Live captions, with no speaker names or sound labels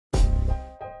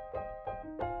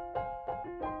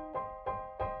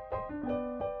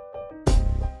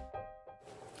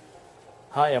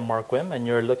Hi, I'm Mark Wim and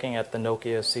you're looking at the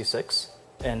Nokia C6.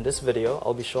 In this video,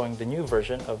 I'll be showing the new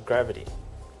version of Gravity.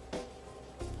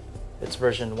 It's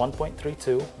version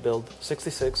 1.32, build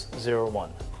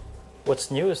 6601.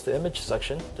 What's new is the image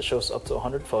section that shows up to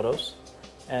 100 photos,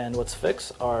 and what's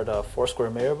fixed are the Foursquare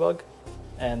mirror bug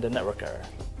and the network error.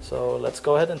 So let's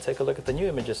go ahead and take a look at the new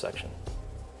images section.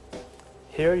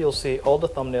 Here you'll see all the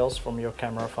thumbnails from your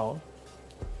camera phone,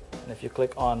 and if you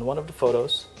click on one of the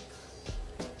photos,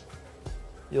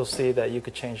 you'll see that you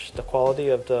could change the quality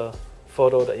of the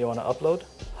photo that you want to upload,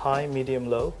 high, medium,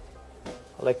 low.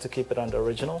 I like to keep it on the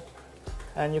original.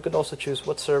 And you could also choose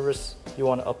what service you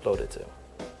want to upload it to.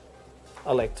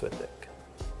 I like TwitPic.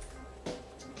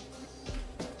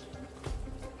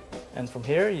 And from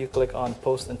here, you click on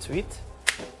Post and Tweet,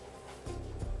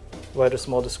 write a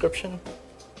small description,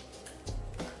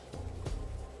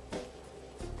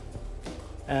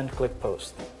 and click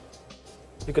Post.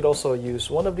 You could also use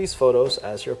one of these photos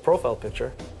as your profile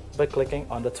picture by clicking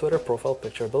on the Twitter profile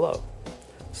picture below.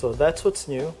 So that's what's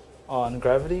new on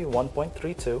Gravity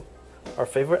 1.32, our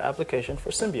favorite application for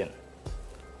Symbian.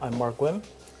 I'm Mark Wim.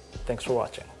 Thanks for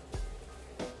watching.